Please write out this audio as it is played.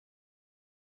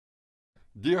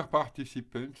Dear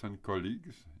participants and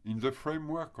colleagues, in the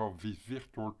framework of this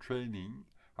virtual training,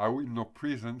 I will now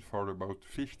present for about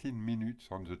 15 minutes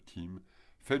on the theme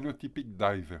Phenotypic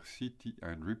Diversity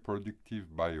and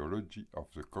Reproductive Biology of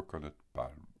the Coconut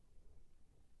Palm.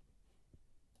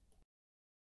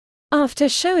 After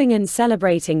showing and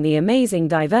celebrating the amazing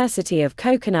diversity of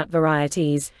coconut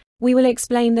varieties, we will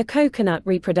explain the coconut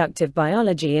reproductive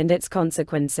biology and its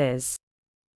consequences.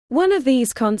 One of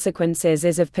these consequences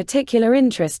is of particular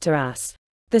interest to us.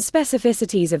 The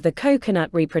specificities of the coconut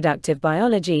reproductive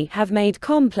biology have made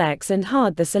complex and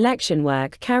hard the selection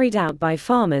work carried out by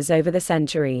farmers over the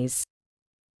centuries.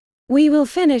 We will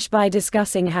finish by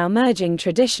discussing how merging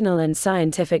traditional and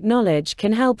scientific knowledge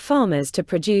can help farmers to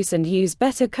produce and use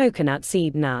better coconut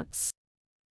seed nuts.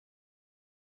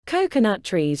 Coconut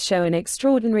trees show an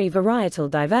extraordinary varietal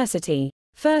diversity,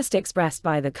 first expressed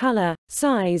by the color,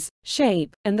 size,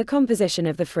 shape, and the composition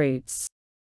of the fruits.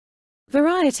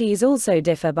 Varieties also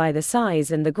differ by the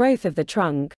size and the growth of the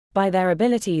trunk, by their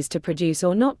abilities to produce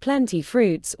or not plenty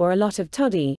fruits or a lot of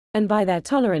toddy, and by their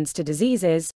tolerance to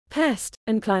diseases, pest,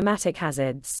 and climatic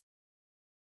hazards.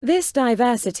 This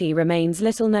diversity remains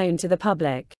little known to the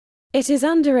public. It is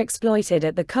underexploited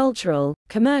at the cultural,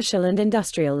 commercial and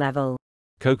industrial level.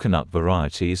 Coconut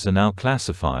varieties are now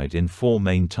classified in 4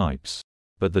 main types,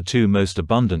 but the 2 most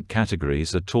abundant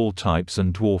categories are tall types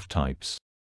and dwarf types.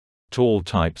 Tall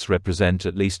types represent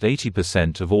at least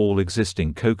 80% of all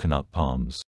existing coconut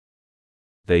palms.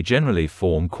 They generally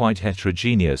form quite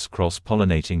heterogeneous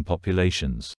cross-pollinating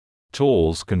populations.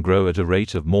 Talls can grow at a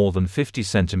rate of more than 50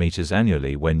 centimeters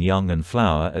annually when young and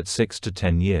flower at 6 to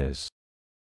 10 years.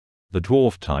 The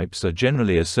dwarf types are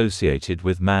generally associated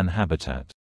with man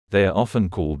habitat. They are often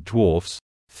called dwarfs,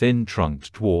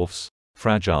 thin-trunked dwarfs,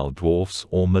 fragile dwarfs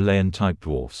or Malayan-type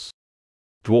dwarfs.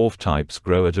 Dwarf types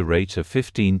grow at a rate of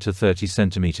 15 to 30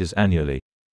 centimeters annually,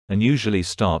 and usually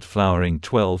start flowering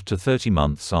 12 to 30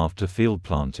 months after field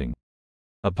planting.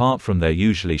 Apart from their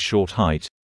usually short height,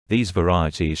 these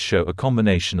varieties show a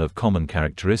combination of common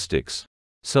characteristics: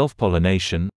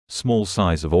 self-pollination, small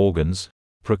size of organs,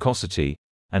 precocity,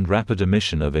 and rapid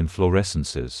emission of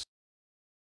inflorescences.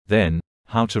 Then,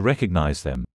 how to recognize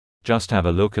them? Just have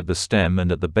a look at the stem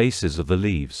and at the bases of the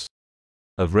leaves.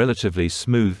 Of relatively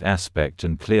smooth aspect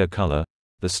and clear color,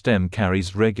 the stem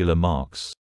carries regular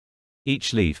marks.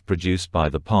 Each leaf produced by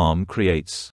the palm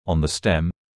creates, on the stem,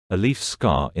 a leaf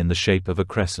scar in the shape of a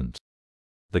crescent.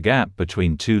 The gap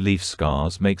between 2 leaf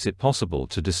scars makes it possible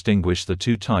to distinguish the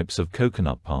 2 types of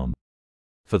coconut palm.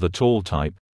 For the tall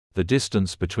type, the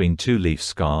distance between 2 leaf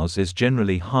scars is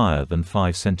generally higher than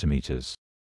 5 centimeters.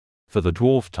 For the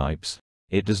dwarf types,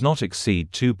 it does not exceed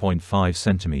 2.5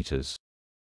 centimeters.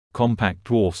 Compact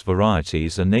dwarfs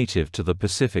varieties are native to the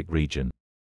Pacific region.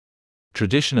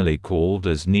 Traditionally called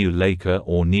as New Laker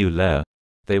or New Lair,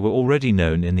 they were already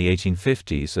known in the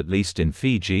 1850s at least in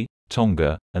Fiji,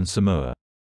 Tonga, and Samoa.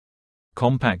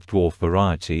 Compact dwarf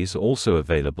varieties are also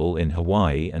available in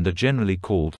Hawaii and are generally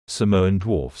called Samoan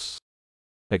dwarfs.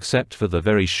 Except for the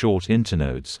very short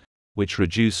internodes, which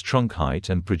reduce trunk height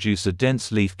and produce a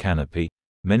dense leaf canopy,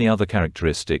 many other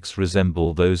characteristics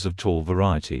resemble those of tall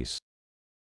varieties.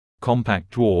 Compact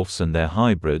dwarfs and their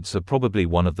hybrids are probably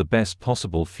one of the best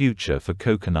possible future for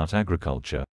coconut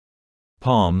agriculture.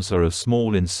 Palms are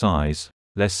small in size,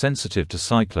 less sensitive to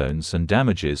cyclones and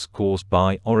damages caused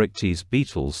by Oryctes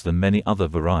beetles than many other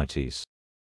varieties.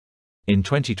 In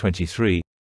 2023,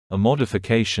 a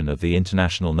modification of the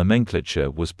international nomenclature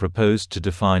was proposed to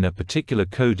define a particular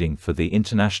coding for the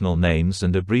international names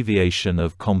and abbreviation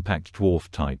of compact dwarf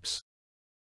types.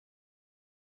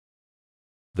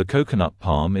 The coconut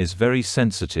palm is very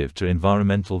sensitive to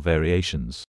environmental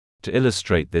variations. To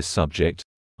illustrate this subject,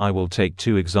 I will take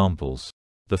 2 examples.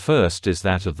 The first is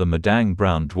that of the Madang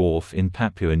brown dwarf in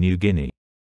Papua New Guinea.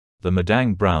 The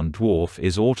Madang brown dwarf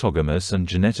is autogamous and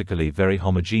genetically very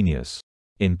homogeneous.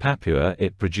 In Papua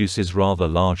it produces rather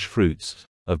large fruits,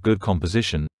 of good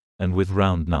composition, and with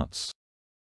round nuts.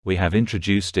 We have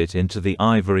introduced it into the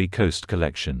Ivory Coast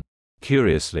collection.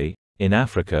 Curiously, in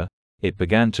Africa, it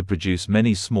began to produce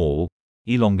many small,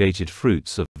 elongated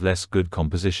fruits of less good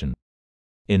composition.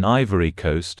 In Ivory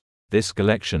Coast, this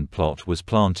collection plot was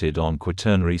planted on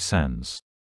quaternary sands.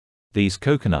 These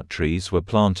coconut trees were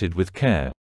planted with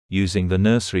care, using the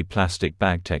nursery plastic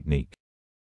bag technique.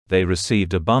 They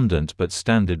received abundant but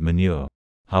standard manure.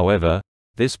 However,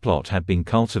 this plot had been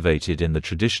cultivated in the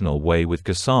traditional way with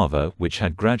cassava, which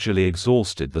had gradually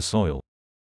exhausted the soil.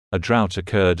 A drought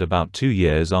occurred about 2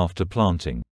 years after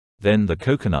planting. Then the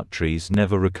coconut trees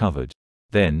never recovered.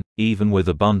 Then, even with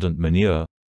abundant manure,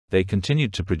 they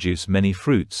continued to produce many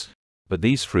fruits, but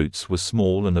these fruits were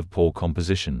small and of poor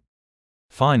composition.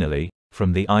 Finally,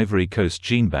 from the Ivory Coast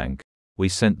Genebank, we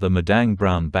sent the Madang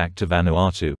brown back to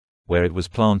Vanuatu, where it was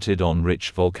planted on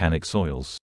rich volcanic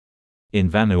soils. In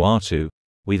Vanuatu,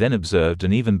 we then observed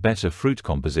an even better fruit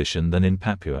composition than in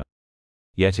Papua.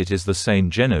 Yet it is the same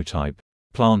genotype,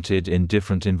 planted in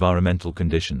different environmental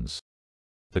conditions.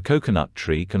 The coconut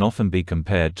tree can often be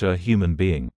compared to a human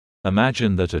being.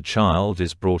 Imagine that a child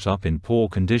is brought up in poor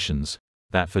conditions,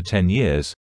 that for 10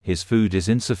 years, his food is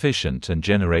insufficient and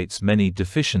generates many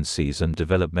deficiencies and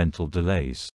developmental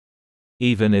delays.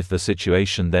 Even if the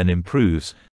situation then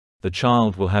improves, the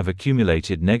child will have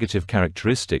accumulated negative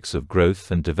characteristics of growth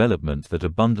and development that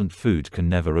abundant food can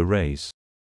never erase.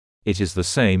 It is the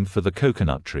same for the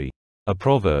coconut tree. A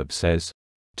proverb says,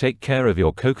 "Take care of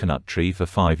your coconut tree for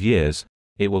 5 years,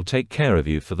 it will take care of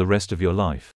you for the rest of your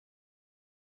life."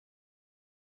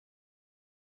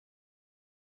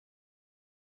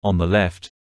 On the left,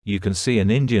 you can see an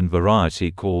Indian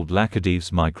variety called Laccadives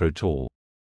microtall.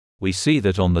 We see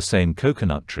that on the same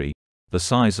coconut tree, the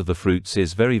size of the fruits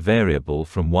is very variable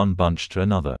from one bunch to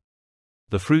another.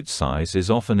 The fruit size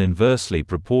is often inversely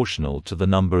proportional to the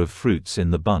number of fruits in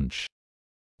the bunch.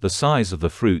 The size of the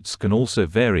fruits can also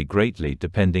vary greatly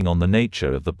depending on the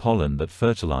nature of the pollen that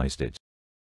fertilized it.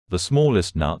 The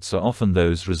smallest nuts are often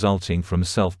those resulting from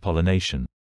self-pollination.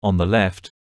 On the left,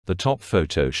 the top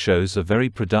photo shows a very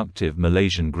productive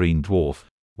Malaysian green dwarf,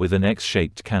 with an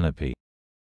X-shaped canopy.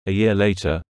 A year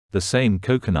later, the same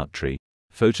coconut tree,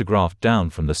 photographed down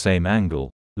from the same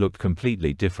angle, looked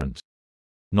completely different.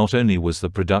 Not only was the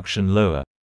production lower,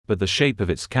 but the shape of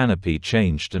its canopy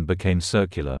changed and became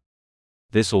circular.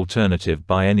 This alternative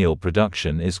biennial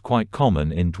production is quite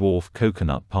common in dwarf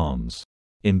coconut palms.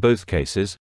 In both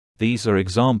cases, these are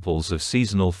examples of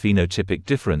seasonal phenotypic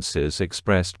differences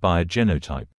expressed by a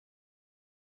genotype.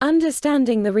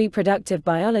 Understanding the reproductive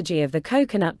biology of the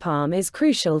coconut palm is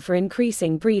crucial for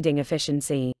increasing breeding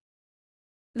efficiency.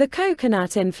 The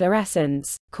coconut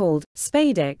inflorescence, called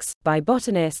spadix by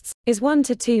botanists, is 1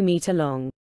 to 2 meter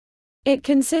long. It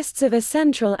consists of a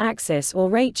central axis or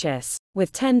rachis,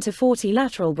 with 10 to 40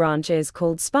 lateral branches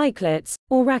called spikelets,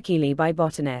 or raculi by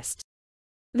botanists.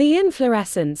 The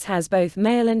inflorescence has both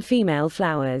male and female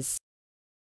flowers.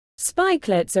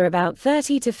 Spikelets are about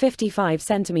 30 to 55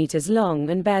 centimeters long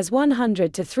and bears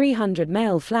 100 to 300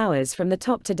 male flowers from the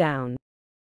top to down.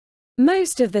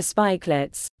 Most of the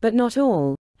spikelets, but not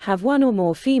all, have one or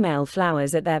more female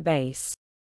flowers at their base.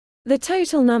 The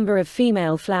total number of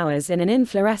female flowers in an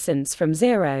inflorescence from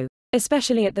 0,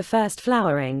 especially at the first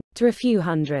flowering, to a few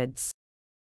hundreds.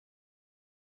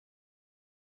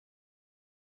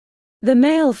 The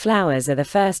male flowers are the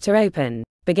first to open,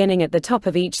 beginning at the top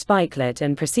of each spikelet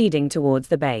and proceeding towards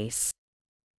the base.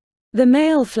 The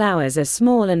male flowers are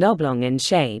small and oblong in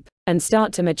shape, and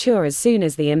start to mature as soon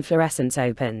as the inflorescence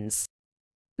opens.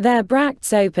 Their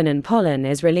bracts open and pollen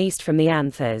is released from the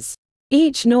anthers.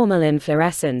 Each normal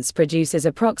inflorescence produces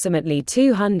approximately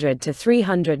 200 to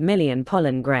 300 million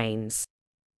pollen grains.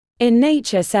 In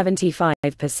nature,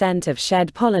 75% of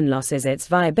shed pollen loses its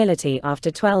viability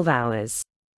after 12 hours.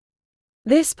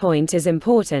 This point is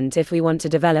important if we want to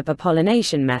develop a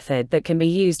pollination method that can be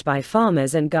used by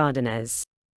farmers and gardeners.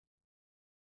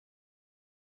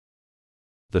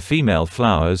 The female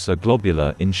flowers are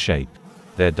globular in shape.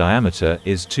 Their diameter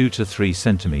is 2 to 3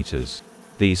 centimeters.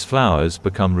 These flowers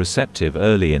become receptive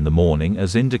early in the morning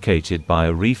as indicated by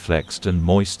a reflexed and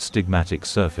moist stigmatic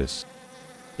surface.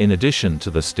 In addition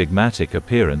to the stigmatic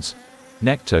appearance,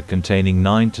 nectar containing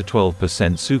 9 to 12%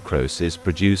 sucrose is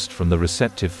produced from the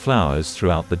receptive flowers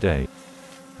throughout the day.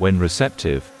 When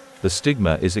receptive, the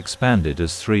stigma is expanded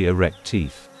as 3 erect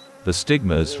teeth. The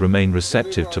stigmas remain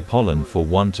receptive to pollen for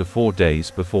 1 to 4 days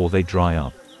before they dry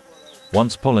up.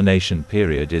 Once pollination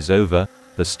period is over,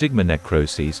 the stigma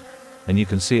necroses, and you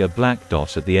can see a black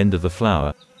dot at the end of the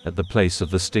flower, at the place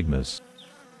of the stigmas.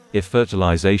 If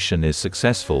fertilization is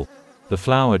successful, the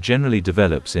flower generally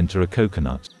develops into a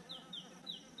coconut.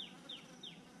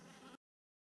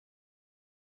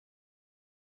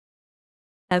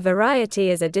 A variety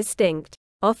is a distinct,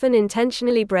 often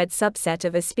intentionally bred subset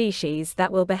of a species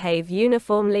that will behave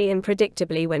uniformly and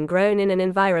predictably when grown in an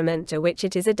environment to which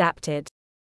it is adapted.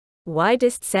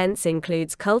 Widest sense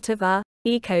includes cultivar,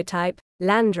 ecotype,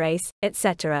 landrace,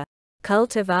 etc.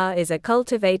 Cultivar is a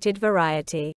cultivated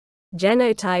variety.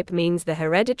 Genotype means the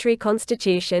hereditary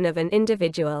constitution of an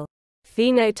individual.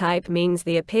 Phenotype means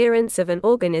the appearance of an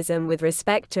organism with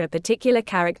respect to a particular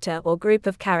character or group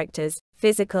of characters,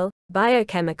 physical,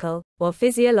 biochemical, or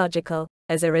physiological,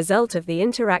 as a result of the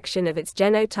interaction of its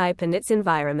genotype and its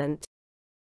environment.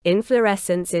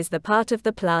 Inflorescence is the part of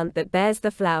the plant that bears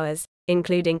the flowers.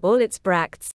 including all its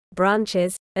bracts,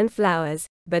 branches, and flowers,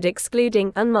 but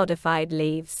excluding unmodified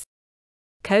leaves.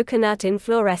 Coconut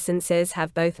inflorescences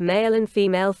have both male and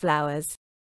female flowers.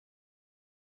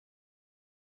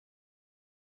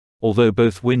 Although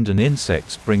both wind and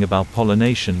insects bring about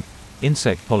pollination,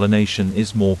 insect pollination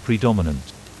is more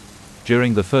predominant.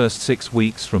 During the first 6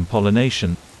 weeks from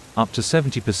pollination, up to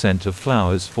 70% of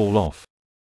flowers fall off.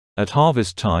 At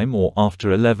harvest time or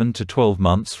after 11 to 12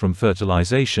 months from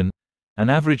fertilization, an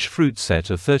average fruit set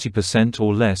of 30%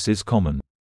 or less is common.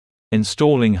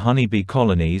 Installing honeybee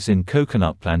colonies in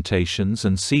coconut plantations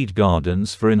and seed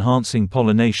gardens for enhancing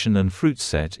pollination and fruit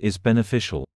set is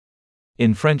beneficial.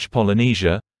 In French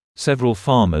Polynesia, several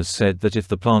farmers said that if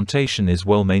the plantation is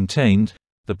well maintained,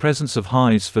 the presence of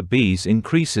hives for bees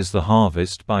increases the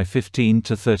harvest by 15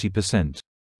 to 30%.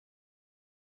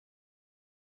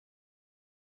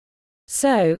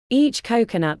 So, each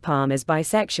coconut palm is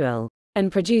bisexual,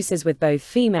 and produces with both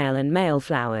female and male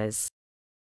flowers.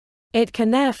 It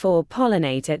can therefore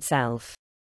pollinate itself.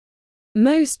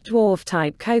 Most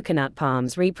dwarf-type coconut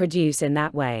palms reproduce in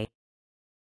that way.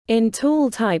 In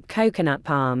tall-type coconut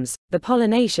palms, the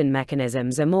pollination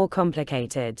mechanisms are more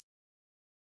complicated.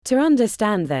 To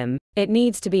understand them, it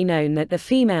needs to be known that the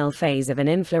female phase of an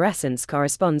inflorescence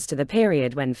corresponds to the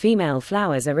period when female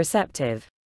flowers are receptive,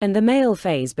 and the male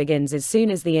phase begins as soon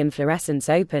as the inflorescence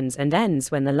opens and ends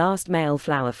when the last male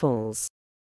flower falls.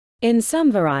 In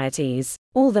some varieties,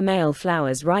 all the male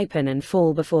flowers ripen and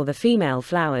fall before the female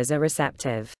flowers are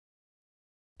receptive.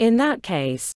 In that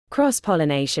case,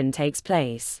 cross-pollination takes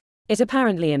place. It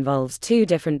apparently involves 2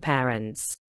 different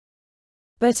parents.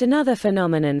 But another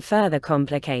phenomenon further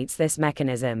complicates this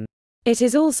mechanism. It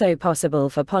is also possible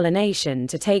for pollination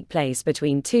to take place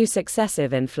between 2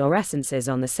 successive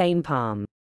inflorescences on the same palm.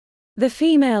 The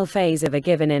female phase of a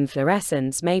given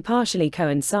inflorescence may partially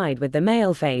coincide with the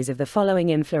male phase of the following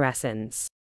inflorescence.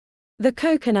 The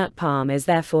coconut palm is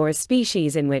therefore a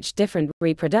species in which different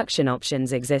reproduction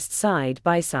options exist side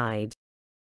by side.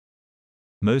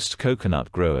 Most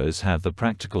coconut growers have the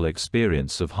practical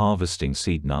experience of harvesting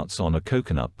seed nuts on a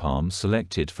coconut palm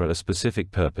selected for a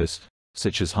specific purpose,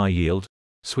 such as high yield,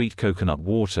 sweet coconut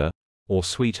water, or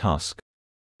sweet husk,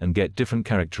 and get different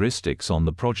characteristics on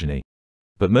the progeny.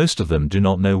 But most of them do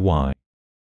not know why.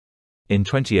 In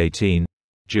 2018,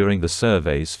 during the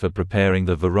surveys for preparing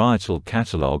the varietal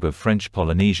catalogue of French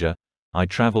Polynesia, I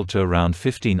traveled to around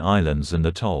 15 islands and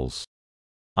atolls.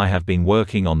 I have been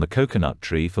working on the coconut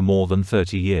tree for more than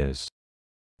 30 years.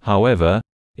 However,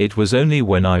 it was only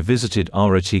when I visited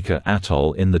Aratika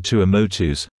Atoll in the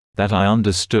Tuamotus that I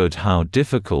understood how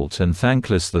difficult and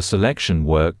thankless the selection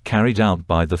work carried out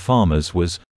by the farmers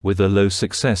was, with a low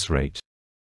success rate.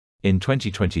 In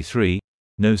 2023,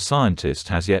 no scientist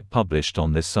has yet published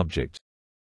on this subject.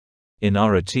 In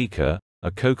Aratika, a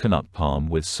coconut palm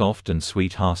with soft and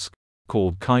sweet husk,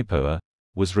 called kaipoa,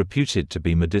 was reputed to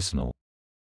be medicinal.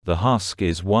 The husk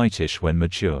is whitish when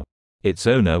mature. Its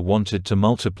owner wanted to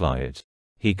multiply it.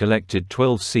 He collected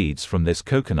 12 seeds from this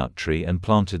coconut tree and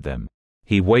planted them.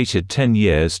 He waited 10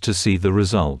 years to see the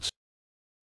result.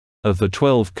 Of the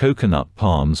 12 coconut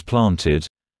palms planted,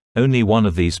 only one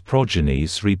of these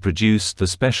progenies reproduced the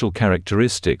special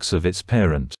characteristics of its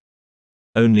parent.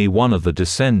 Only one of the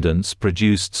descendants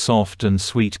produced soft and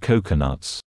sweet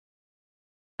coconuts.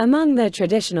 Among the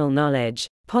traditional knowledge,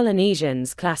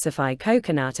 Polynesians classify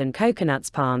coconut and coconuts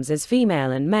palms as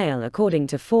female and male according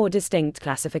to 4 distinct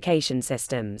classification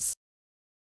systems.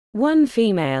 One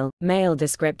female, male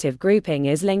descriptive grouping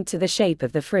is linked to the shape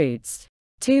of the fruits.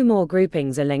 2 more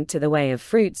groupings are linked to the way of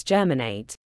fruits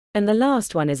germinate, and the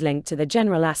last one is linked to the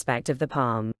general aspect of the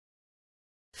palm.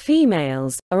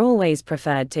 Females are always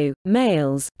preferred to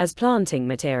males as planting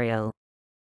material.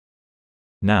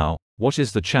 Now, what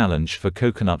is the challenge for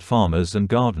coconut farmers and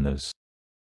gardeners?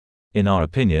 In our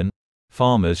opinion,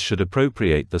 farmers should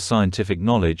appropriate the scientific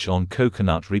knowledge on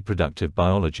coconut reproductive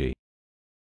biology.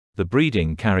 The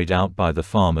breeding carried out by the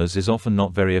farmers is often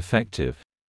not very effective,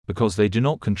 because they do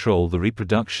not control the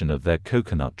reproduction of their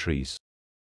coconut trees.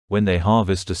 When they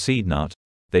harvest a seed nut,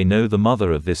 they know the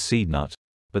mother of this seed nut,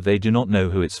 but they do not know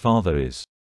who its father is.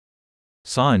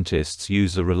 Scientists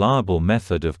use a reliable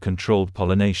method of controlled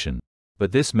pollination,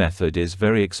 but this method is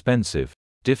very expensive,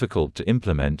 difficult to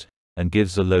implement, and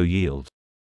gives a low yield.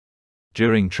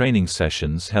 During training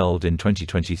sessions held in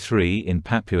 2023 in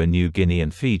Papua New Guinea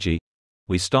and Fiji,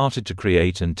 we started to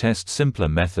create and test simpler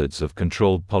methods of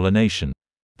controlled pollination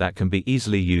that can be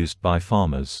easily used by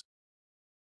farmers.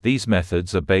 These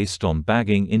methods are based on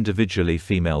bagging individually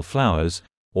female flowers,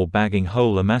 or bagging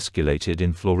whole emasculated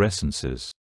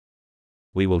inflorescences.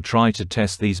 We will try to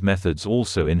test these methods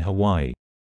also in Hawaii.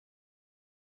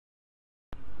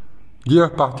 Dear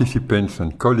participants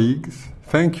and colleagues,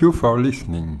 thank you for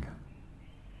listening.